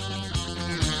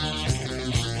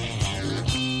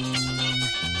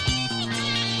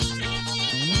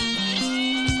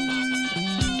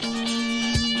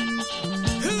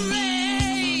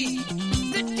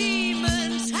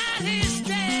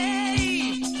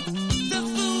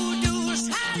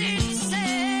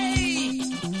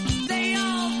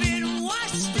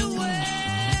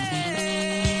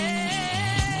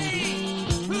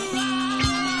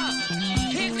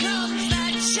 Here comes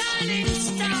that shining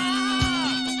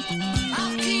star.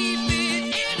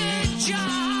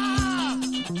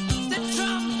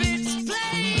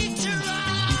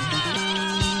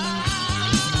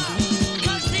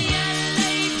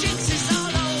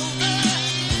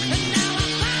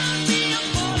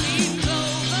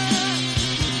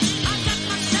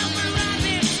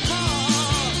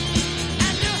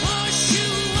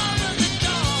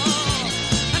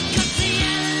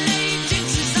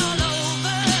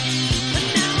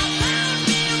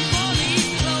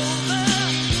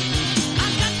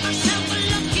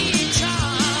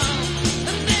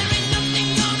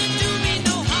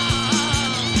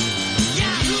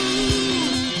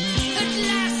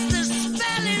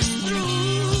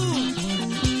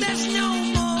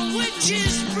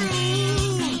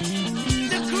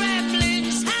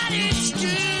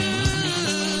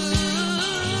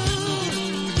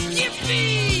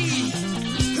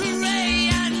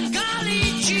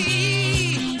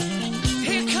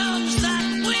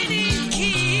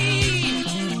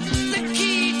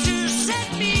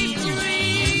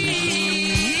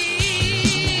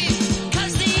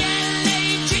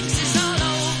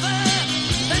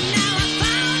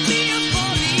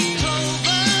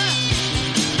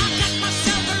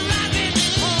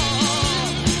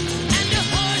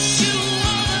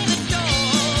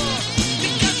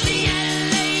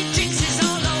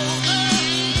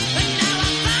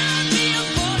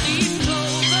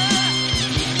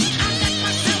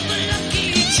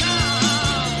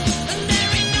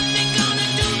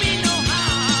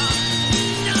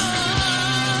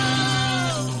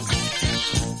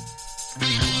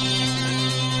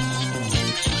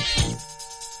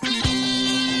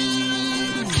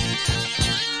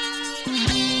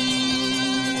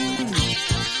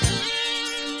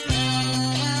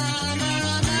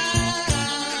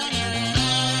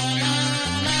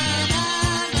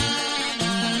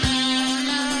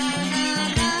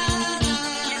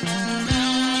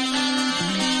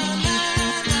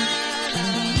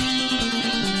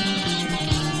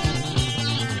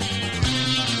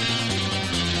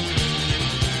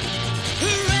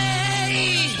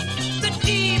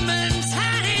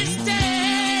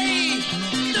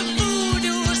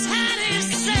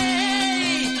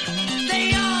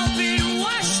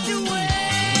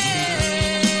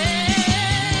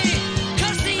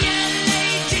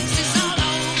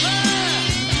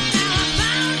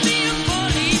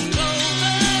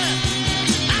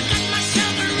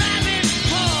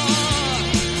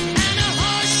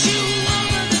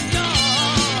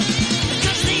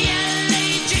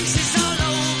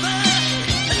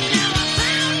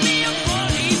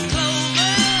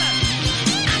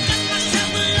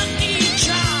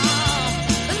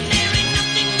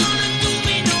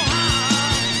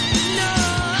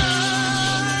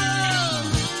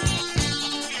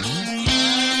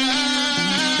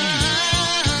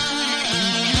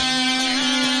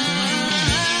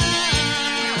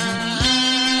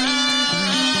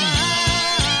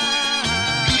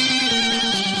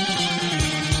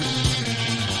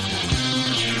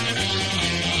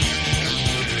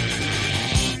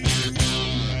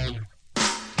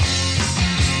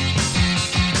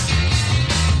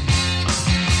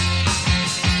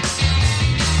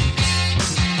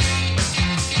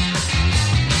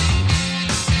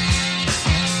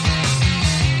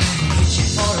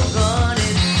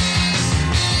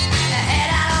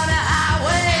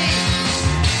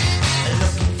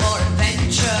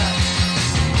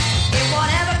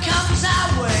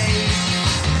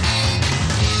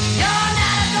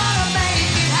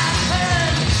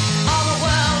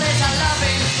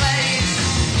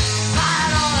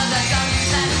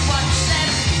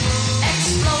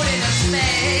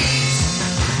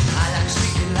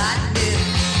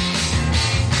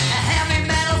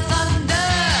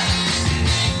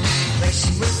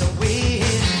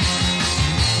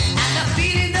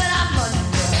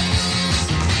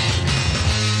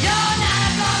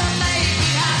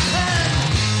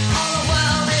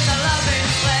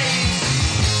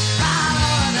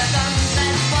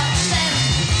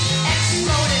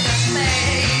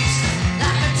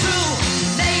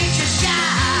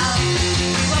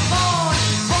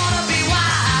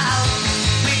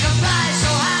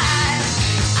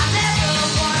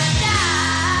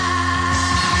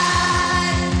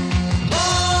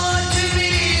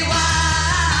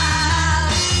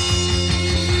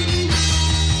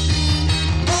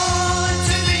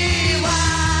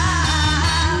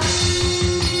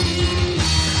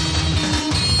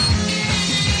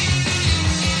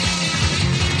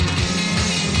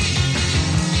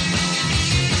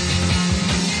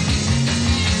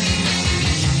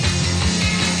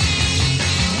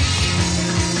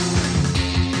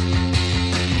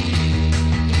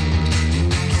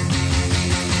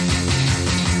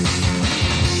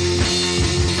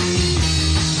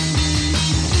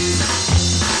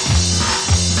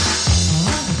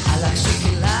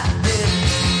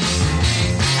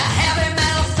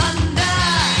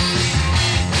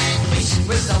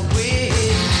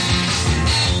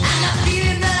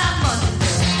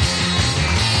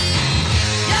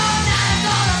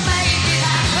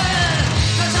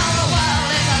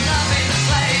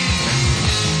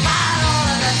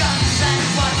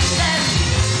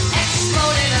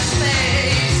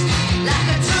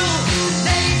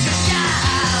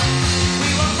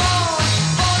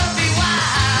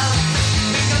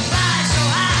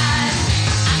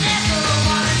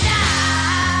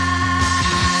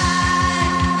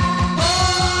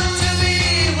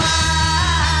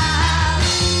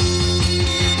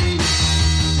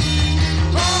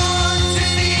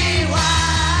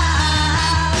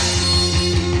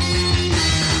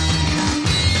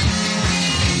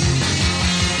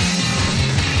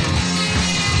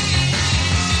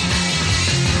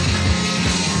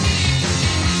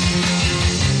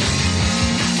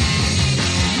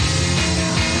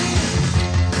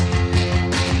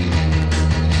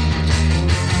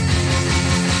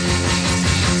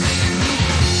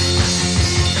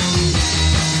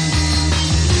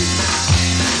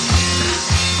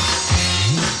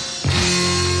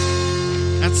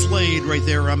 Slade right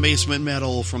there on Basement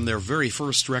Metal from their very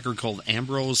first record called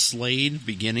Ambrose Slade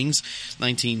Beginnings.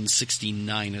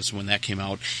 1969 is when that came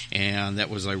out, and that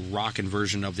was a rockin'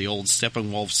 version of the old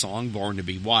Steppenwolf song, Born to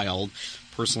Be Wild.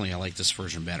 Personally, I like this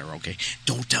version better, okay?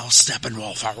 Don't tell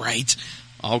Steppenwolf, all right?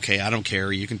 Okay, I don't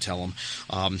care. You can tell them.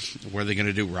 What are they going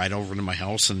to do? Ride over to my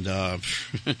house and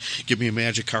give me a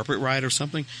magic carpet ride or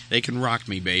something? They can rock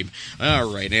me, babe.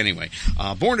 All right, anyway.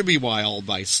 Born to Be Wild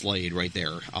by Slade right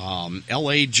there.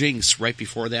 L.A. Jinx right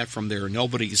before that from their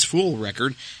Nobody's Fool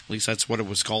record. At least that's what it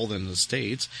was called in the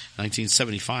States.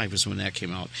 1975 is when that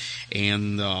came out.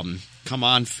 And Come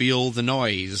On, Feel the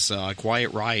Noise.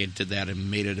 Quiet Riot did that and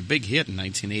made it a big hit in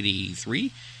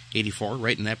 1983. 84,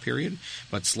 right in that period.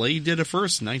 But Slade did it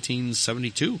first,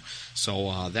 1972.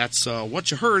 So that's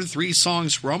what you heard. 3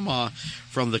 songs from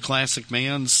the classic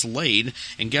band Slade.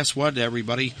 And guess what,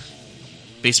 everybody?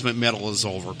 Basement Metal is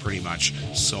over, pretty much.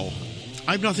 So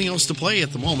I have nothing else to play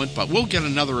at the moment, but we'll get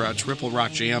another Triple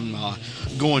Rock Jam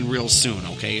going real soon,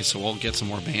 okay? So we'll get some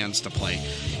more bands to play.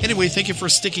 Anyway, thank you for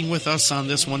sticking with us on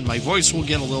this one. My voice will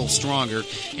get a little stronger,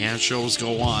 and shows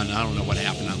go on. I don't know what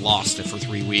happened. I lost it for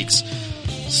 3 weeks.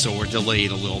 So we're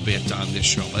delayed a little bit on this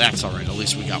show, but that's all right. At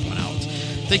least we got one out.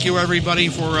 Thank you, everybody,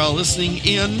 for listening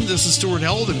in. This is Stuart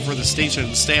Held, and for the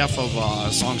station staff of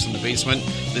Songs in the Basement,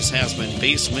 this has been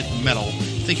Basement Metal.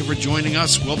 Thank you for joining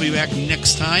us. We'll be back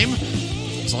next time.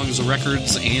 As long as the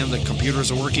records and the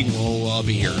computers are working, we'll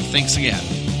be here. Thanks again.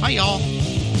 Bye, y'all.